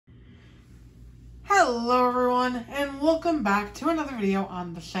Hello everyone, and welcome back to another video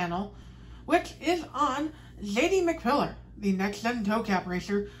on the channel, which is on JD McPillar, the next-gen tow cap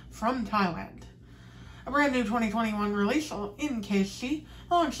racer from Thailand. A brand new 2021 release in KC,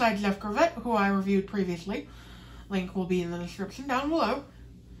 alongside Jeff Gravett, who I reviewed previously. Link will be in the description down below.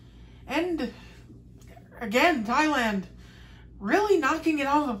 And, again, Thailand, really knocking it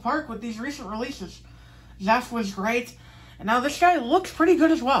out of the park with these recent releases. Jeff was great, and now this guy looks pretty good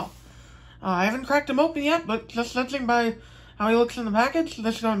as well. I haven't cracked him open yet, but just judging by how he looks in the package,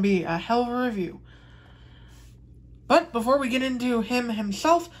 this is going to be a hell of a review. But before we get into him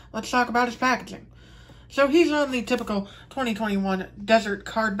himself, let's talk about his packaging. So he's on the typical 2021 Desert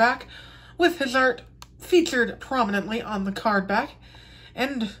card back, with his art featured prominently on the card back.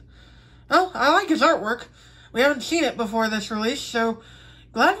 And, well, I like his artwork. We haven't seen it before this release, so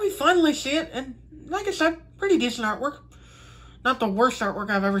glad we finally see it. And, like I said, pretty decent artwork. Not the worst artwork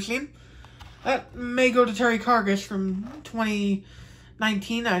I've ever seen. That may go to Terry Cargis from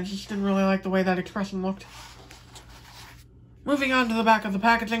 2019. I just didn't really like the way that expression looked. Moving on to the back of the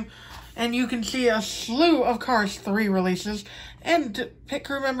packaging, and you can see a slew of Cars 3 releases, and pit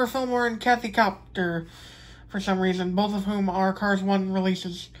crew member Fillmore and Kathy Copter, for some reason, both of whom are Cars 1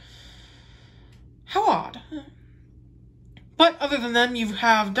 releases. How odd. But other than them, you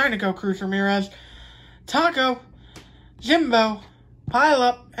have Dynaco Cruz Ramirez, Taco, Jimbo, Pile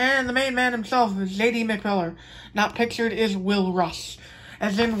Up, and the main man himself, JD McPillar. Not pictured is Will Russ.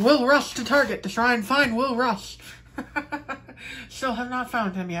 As in, Will Russ to Target to try and find Will Russ. Still have not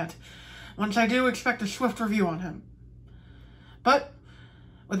found him yet. Once I do, expect a swift review on him. But,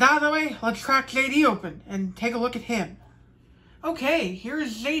 with that out of the way, let's crack JD open and take a look at him. Okay,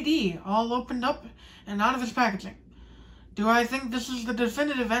 here's JD, all opened up and out of his packaging. Do I think this is the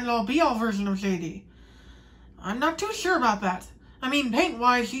definitive end-all be-all version of JD? I'm not too sure about that. I mean,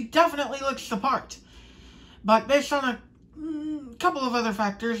 paint-wise, he definitely looks the part. But based on a couple of other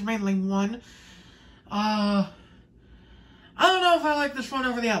factors, mainly one, I don't know if I like this one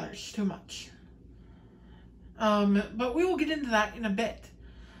over the others too much. But we will get into that in a bit.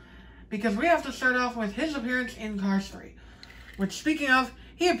 Because we have to start off with his appearance in Cars 3. Which, speaking of,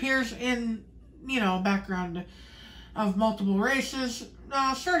 he appears in, background of multiple races,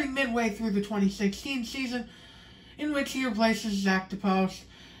 starting midway through the 2016 season, in which he replaces Zach DePost,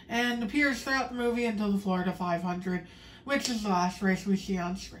 and appears throughout the movie until the Florida 500, which is the last race we see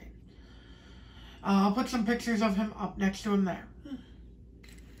on screen. I'll put some pictures of him up next to him there.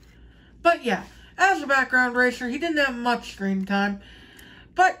 But yeah, as a background racer, he didn't have much screen time,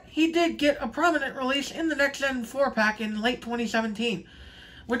 but he did get a prominent release in the Next Gen 4-pack in late 2017,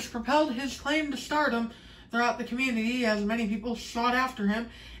 which propelled his claim to stardom throughout the community as many people sought after him,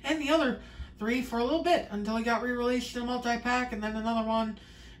 and the other 3 for a little bit, until he got re-released in a multi-pack, and then another one,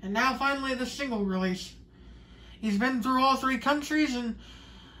 and now finally the single release. He's been through all 3 countries, and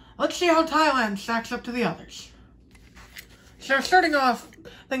let's see how Thailand stacks up to the others. So starting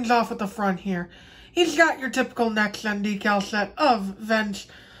things off with the front here, he's got your typical next-gen decal set of vents,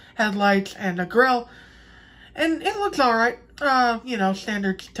 headlights, and a grille, and it looks alright.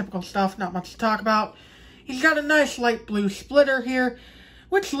 Standard typical stuff, not much to talk about. He's got a nice light blue splitter here,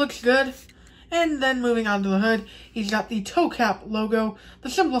 which looks good. And then moving on to the hood, he's got the tow cap logo, the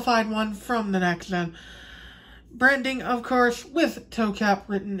simplified one from the Next Gen. Branding, of course, with tow cap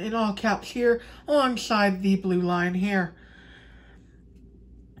written in all caps here, alongside the blue line here.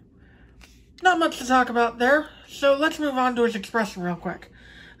 Not much to talk about there, so let's move on to his expression real quick.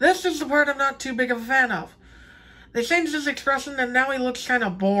 This is the part I'm not too big of a fan of. They changed his expression and now he looks kind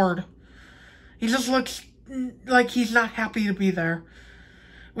of bored. He just looks like he's not happy to be there.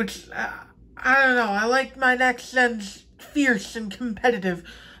 Which, I don't know, I like my Next Gen's fierce and competitive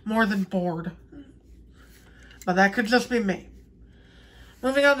more than bored. But that could just be me.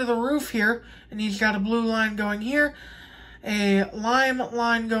 Moving on to the roof here, and he's got a blue line going here, a lime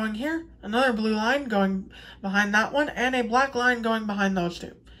line going here, another blue line going behind that one, and a black line going behind those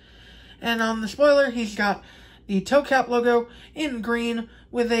 2. And on the spoiler, he's got the tow cap logo in green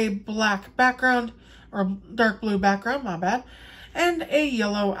with a black background, or dark blue background, my bad, and a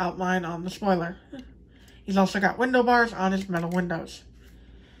yellow outline on the spoiler. He's also got window bars on his metal windows.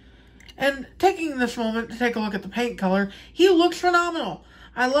 And taking this moment to take a look at the paint color, he looks phenomenal.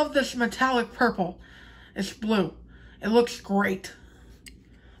 I love this metallic purple. It's blue. It looks great.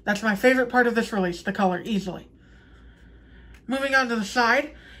 That's my favorite part of this release, the color, easily. Moving on to the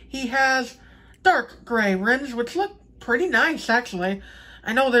side, he has dark gray rims, which look pretty nice, actually.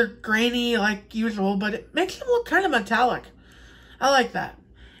 I know they're grainy like usual, but it makes them look kind of metallic. I like that.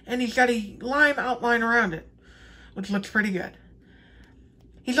 And he's got a lime outline around it, which looks pretty good.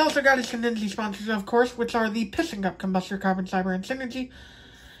 He's also got his contingency sponsors, of course, which are the Piston Combustor, Carbon Cyber, and Synergy.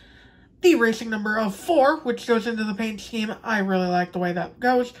 The racing number of 4, which goes into the paint scheme. I really like the way that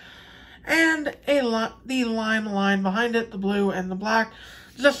goes. And the lime line behind it, the blue and the black,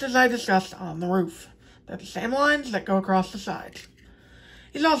 just as I discussed on the roof. They're the same lines that go across the sides.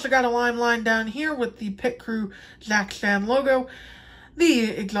 He's also got a lime line down here with the Pit Crew Zach Stan logo, the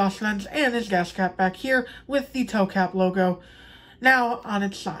exhaust vents, and his gas cap back here with the toe cap logo now on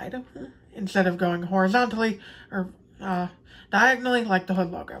its side, instead of going horizontally or diagonally like the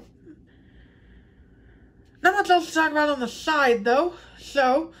hood logo. Not much else to talk about on the side, though,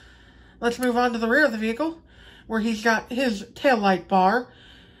 so let's move on to the rear of the vehicle, where he's got his taillight bar,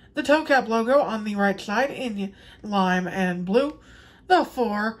 the toe cap logo on the right side in lime and blue, the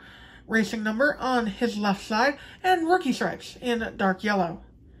 4 racing number on his left side, and rookie stripes in dark yellow.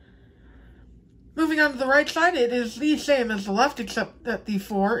 Moving on to the right side, it is the same as the left, except that the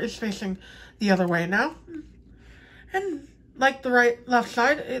 4 is facing the other way now. And like the left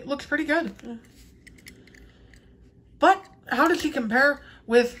side, it looks pretty good. But how does he compare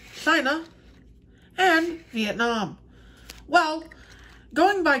with China and Vietnam? Well,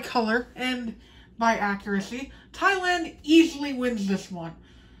 going by color and by accuracy, Thailand easily wins this one,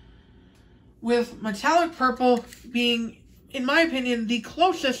 with metallic purple being, in my opinion, the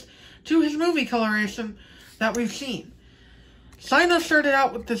closest to his movie coloration that we've seen. China started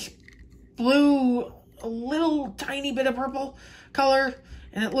out with this blue, a little tiny bit of purple color,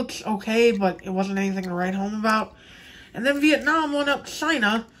 and it looks okay, but it wasn't anything to write home about. And then Vietnam went up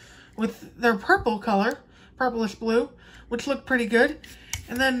China with their purple color, purplish blue, which looked pretty good.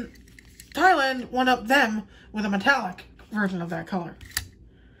 And then Thailand went up them with a metallic version of that color.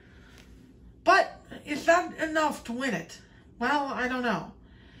 But is that enough to win it? Well, I don't know.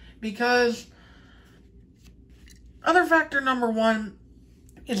 Because other factor number 1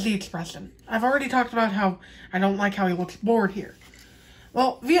 is the expression. I've already talked about how I don't like how he looks bored here.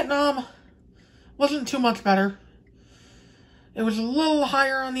 Well, Vietnam wasn't too much better. It was a little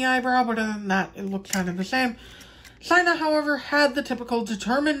higher on the eyebrow, but other than that, it looked kind of the same. China, however, had the typical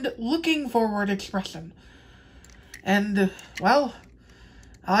determined, looking forward expression. And, well,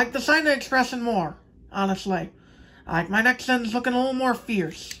 I like the China expression more, honestly. I like my next gen's looking a little more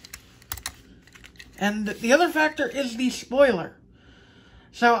fierce. And the other factor is the spoiler.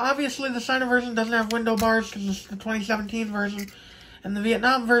 So, obviously, the China version doesn't have window bars because it's the 2017 version. And the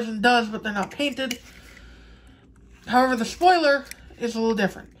Vietnam version does, but they're not painted. However, the spoiler is a little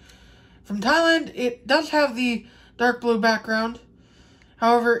different. From Thailand, it does have the dark blue background.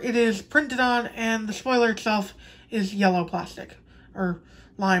 However, it is printed on, and the spoiler itself is yellow plastic, or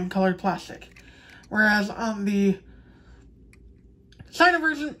lime-colored plastic. Whereas on the China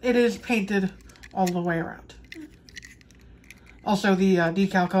version, it is painted all the way around. Also, the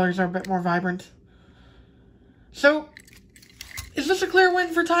decal colors are a bit more vibrant. So, is this a clear win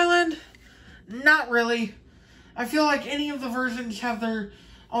for Thailand? Not really. I feel like any of the versions have their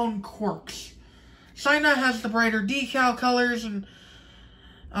own quirks. China has the brighter decal colors and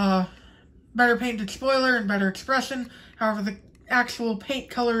better painted spoiler and better expression. However, the actual paint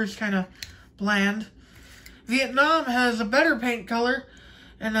color is kind of bland. Vietnam has a better paint color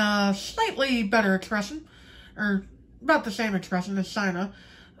and a slightly better expression, or about the same expression as China.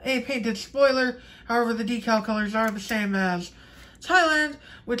 A painted spoiler, however, the decal colors are the same as Thailand,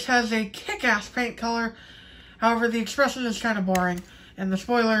 which has a kick-ass paint color. However, the expression is kind of boring, and the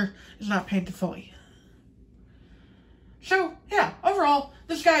spoiler is not painted fully. So, yeah, overall,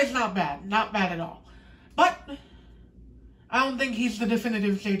 this guy is not bad. Not bad at all. But I don't think he's the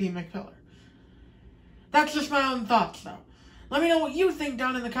definitive JD McPillar. That's just my own thoughts, though. Let me know what you think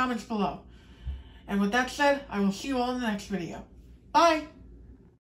down in the comments below. And with that said, I will see you all in the next video. Bye!